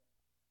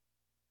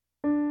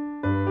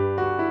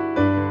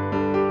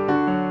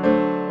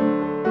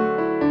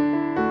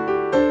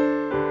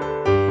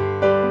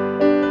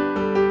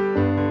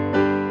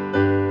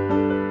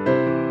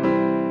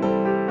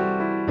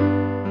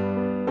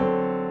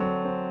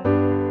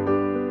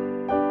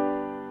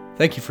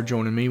Thank you for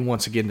joining me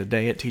once again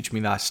today at Teach Me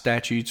Thy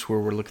Statutes, where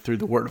we're looking through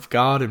the Word of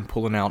God and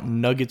pulling out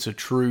nuggets of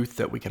truth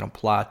that we can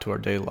apply to our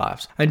daily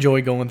lives. I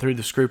enjoy going through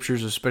the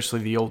Scriptures,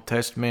 especially the Old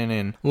Testament,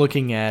 and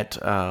looking at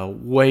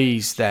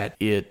ways that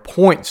it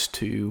points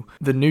to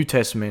the New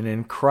Testament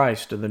and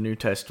Christ of the New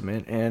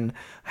Testament and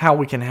how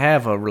we can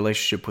have a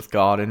relationship with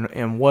God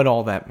and what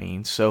all that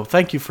means. So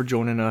thank you for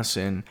joining us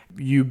and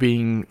you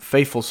being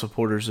faithful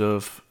supporters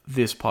of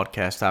this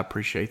podcast. I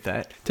appreciate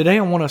that. Today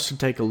I want us to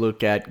take a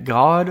look at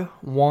God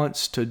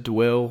wants to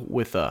dwell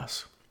with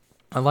us.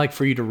 I'd like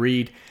for you to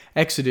read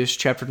Exodus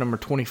chapter number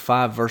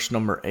 25, verse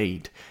number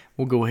 8.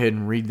 We'll go ahead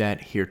and read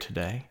that here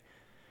today.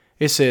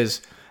 It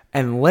says,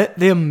 "And let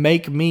them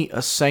make me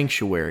a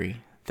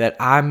sanctuary, that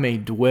I may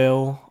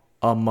dwell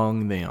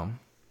among them."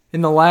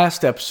 In the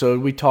last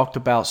episode, we talked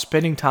about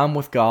spending time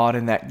with God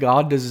and that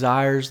God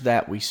desires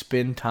that we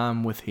spend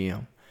time with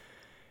Him.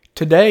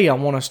 Today, I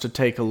want us to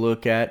take a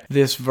look at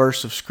this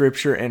verse of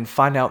Scripture and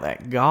find out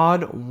that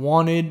God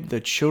wanted the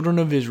children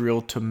of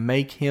Israel to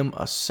make Him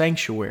a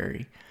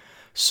sanctuary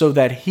so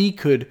that He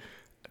could,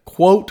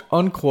 quote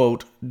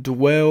unquote,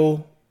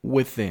 dwell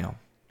with them.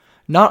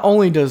 Not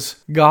only does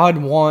God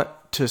want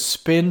to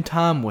spend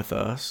time with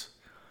us,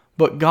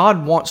 but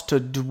God wants to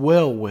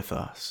dwell with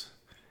us.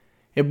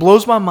 It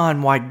blows my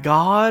mind why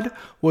God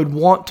would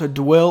want to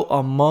dwell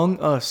among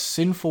us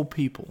sinful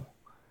people.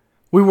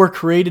 We were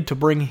created to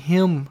bring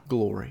Him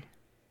glory.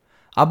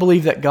 I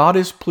believe that God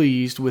is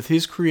pleased with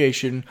His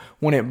creation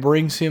when it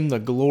brings Him the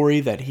glory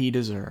that He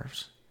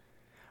deserves.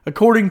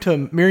 According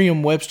to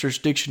Merriam-Webster's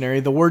dictionary,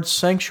 the word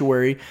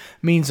sanctuary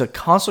means a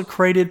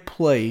consecrated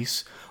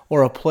place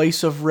or a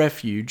place of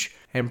refuge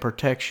and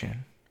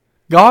protection.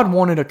 God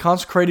wanted a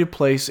consecrated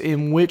place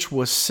in which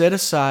was set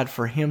aside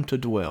for Him to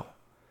dwell.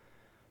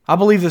 I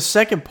believe the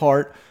second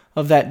part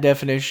of that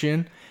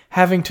definition,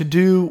 having to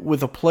do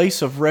with a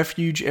place of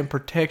refuge and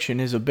protection,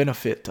 is a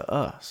benefit to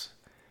us.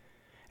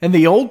 In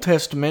the Old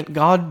Testament,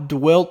 God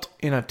dwelt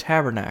in a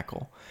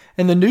tabernacle.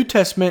 In the New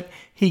Testament,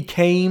 He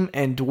came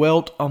and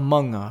dwelt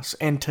among us.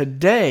 And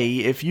today,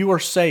 if you are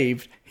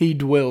saved, He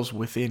dwells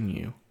within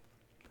you.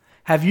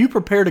 Have you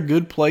prepared a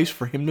good place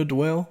for Him to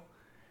dwell?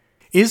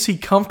 Is He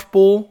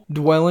comfortable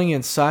dwelling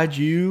inside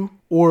you,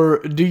 or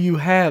do you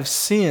have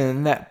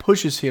sin that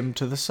pushes Him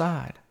to the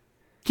side?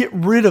 Get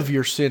rid of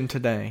your sin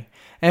today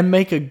and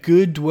make a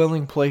good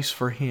dwelling place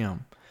for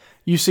Him.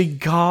 You see,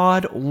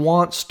 God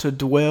wants to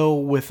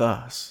dwell with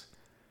us.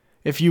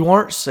 If you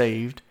aren't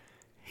saved,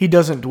 He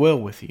doesn't dwell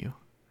with you.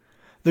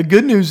 The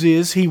good news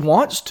is He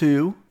wants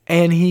to,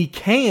 and He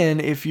can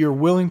if you're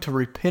willing to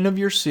repent of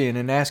your sin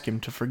and ask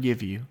Him to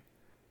forgive you.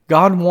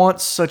 God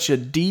wants such a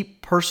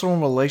deep personal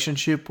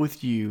relationship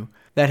with you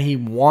that He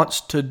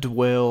wants to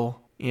dwell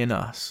in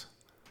us.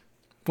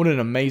 What an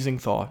amazing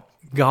thought.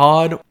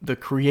 God, the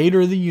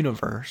creator of the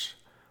universe,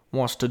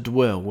 wants to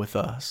dwell with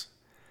us.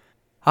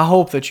 I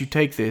hope that you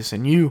take this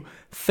and you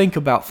think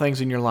about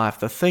things in your life,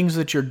 the things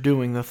that you're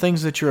doing, the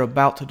things that you're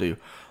about to do.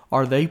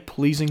 Are they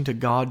pleasing to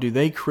God? Do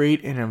they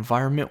create an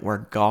environment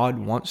where God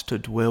wants to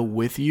dwell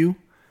with you?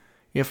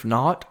 If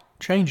not,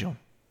 change them.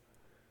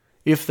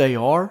 If they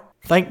are,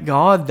 thank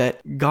God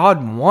that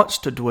God wants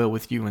to dwell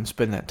with you and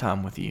spend that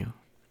time with you.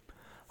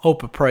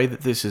 Hope and pray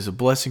that this is a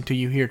blessing to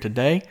you here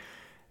today,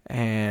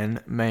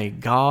 and may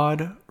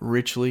God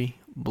richly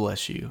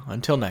bless you.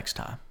 Until next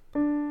time.